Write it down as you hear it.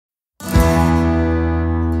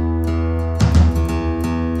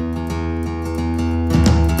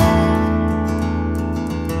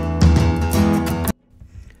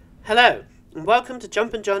Hello, and welcome to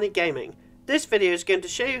Jumpin' Johnny Gaming. This video is going to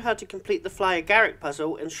show you how to complete the Fly Agaric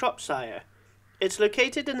puzzle in Scriopscire. It's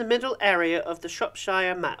located in the middle area of the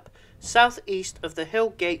Scriopscire map, southeast of the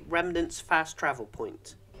Hill Gate Remnants fast travel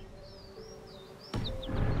point.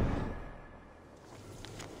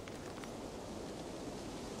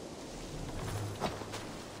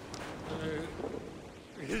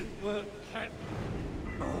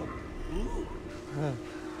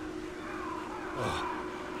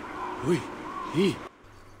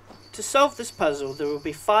 To solve this puzzle, there will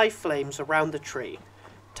be 5 flames around the tree.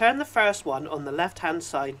 Turn the first one on the left hand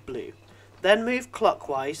side blue. Then move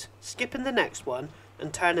clockwise, skipping the next one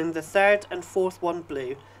and turning the third and fourth one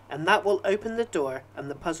blue, and that will open the door and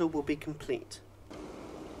the puzzle will be complete.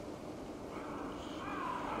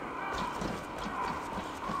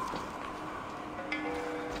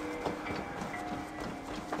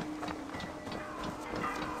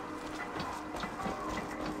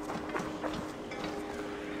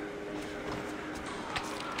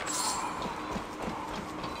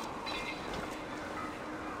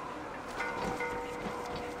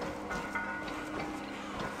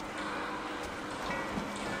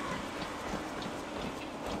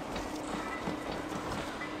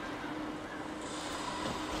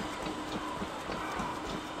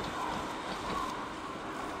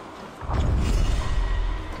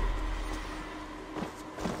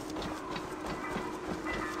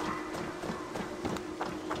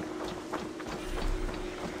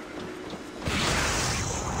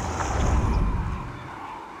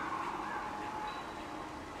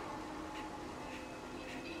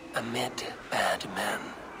 Amid bad men,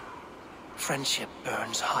 friendship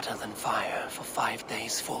burns hotter than fire for 5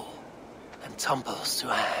 days full, and tumbles to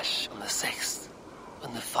ash on the 6th,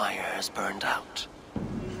 when the fire has burned out.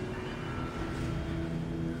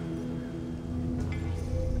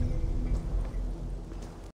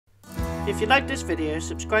 If you like this video,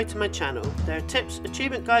 subscribe to my channel. There are tips,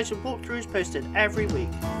 achievement guides and walkthroughs posted every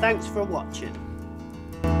week. Thanks for watching.